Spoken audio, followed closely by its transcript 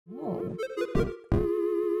Oh.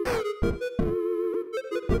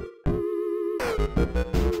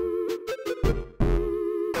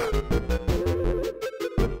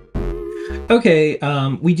 Okay,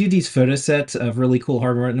 we do these photo sets of really cool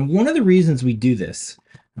hardware, and one of the reasons we do this,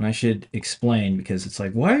 and I should explain because it's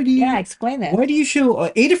like, Yeah, explain why this. do you show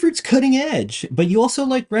Adafruit's cutting edge, but you also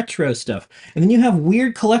like retro stuff, and then you have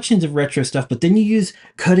weird collections of retro stuff, but then you use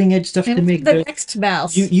cutting edge stuff to And make the the next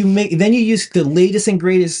mouse. you make then you use the latest and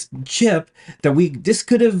greatest chip that this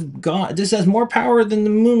could have got this has more power than the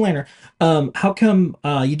moonlander. How come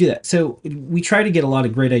you do that? So we try to get a lot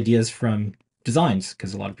of great ideas from designs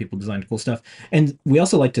because a lot of people design cool stuff, and we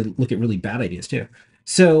also like to look at really bad ideas too.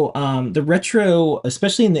 So the retro,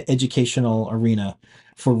 especially in the educational arena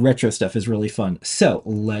for retro stuff, is really fun. So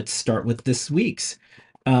let's start with this week's.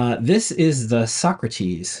 This is the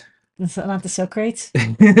Socrates. It's not the Socrates.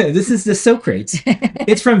 This is the Socrates.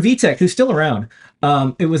 It's from VTech, who's still around.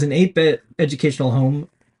 It was an 8-bit educational home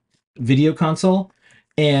video console,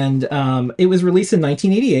 and it was released in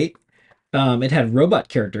 1988. It had robot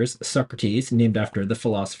characters, Socrates, named after the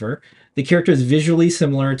philosopher. The character is visually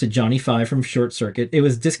similar to Johnny Five from Short Circuit. It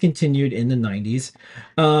was discontinued in the 90s.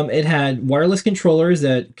 It had wireless controllers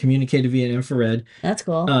that communicated via infrared. That's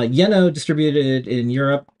cool. Yeno distributed it in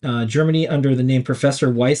Europe, Germany under the name Professor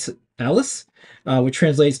Weiss Alice, which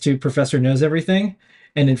translates to Professor Knows Everything,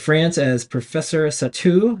 and in France as Professor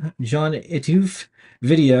Satou Jean Etouffe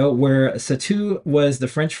Video, where Satou was the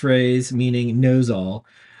French phrase meaning knows all.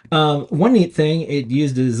 One neat thing, it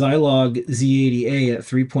used a Zilog Z80A at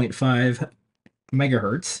 3.5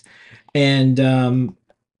 megahertz, and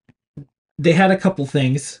they had a couple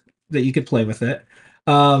things that you could play with it.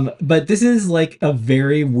 But this is like a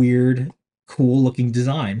very weird, cool looking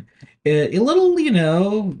design. A little,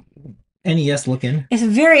 NES looking. It's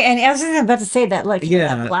very, and I was just about to say that, like that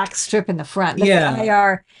Yeah, black strip in the front, that's the yeah.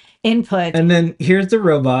 IR input. And then here's the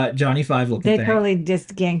robot, Johnny Five looking They thing. totally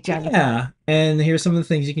just ganked Johnny Five. Yeah, and here's some of the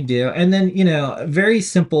things you can do. And then, very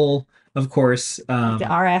simple, of course. Like the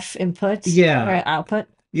RF input Yeah, or output.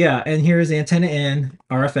 yeah. And here's antenna in,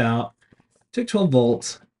 RF out. Took 12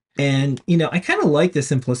 volts, and I kind of like the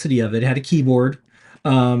simplicity of it. It had a keyboard,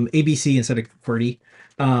 ABC instead of QWERTY,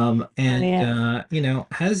 Oh and yeah.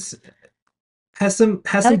 has I some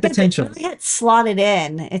like that potential. when they had slotted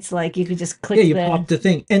in. It's like you could just Yeah, click you the. pop the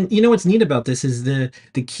thing, and what's neat about this is the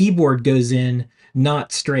keyboard goes in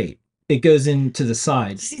not straight; it goes into the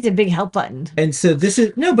side. Just need a big help button. And so this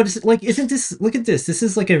is no, but it's like, isn't this? Look at this. This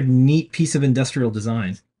is like a neat piece of industrial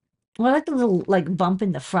design. Well, I like the little like bump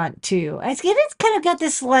in the front too. It's kind of got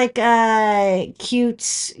this like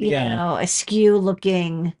cute, Yeah, askew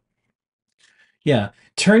looking. yeah.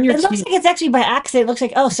 Turn your It looks T. like it's actually by accident. It looks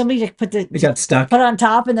like, oh, somebody just It got stuck. put it on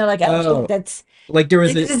top, and they're like, oh shit, Oh, that's like there was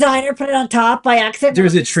like the a designer put it on top by accident. there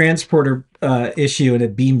was a transporter issue and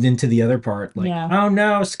it beamed into the other part. Like, Yeah. oh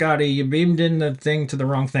no, Scotty, you beamed in the thing to the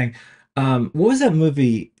wrong thing. What was that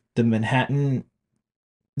movie? The Manhattan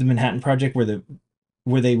Project,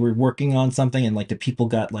 where they were working on something and like the people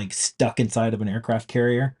got like stuck inside of an aircraft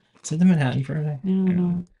carrier. Is it the Manhattan Project? Yeah.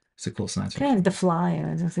 Mm-hmm. It's a cool science Kind of fiction. like the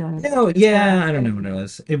fly. That's the only No, it's got yeah, I don't know what it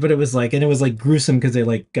was, but it was like gruesome because they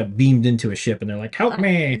like got beamed into a ship and they're like, "Help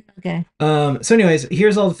me!" okay. So anyways,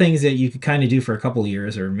 here's all the things that you could kind of do for a couple of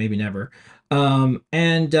years or maybe never. And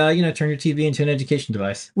turn your TV into an education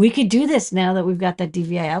device. We could do this now that we've got that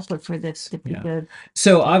DVI output for the Yeah. the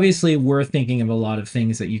So obviously we're thinking of a lot of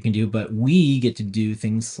things that you can do, but we get to do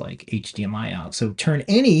things like HDMI out. So turn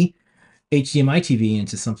any HDMI TV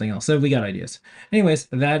into something else. So we got ideas. Anyways,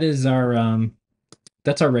 that's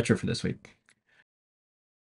our retro for this week.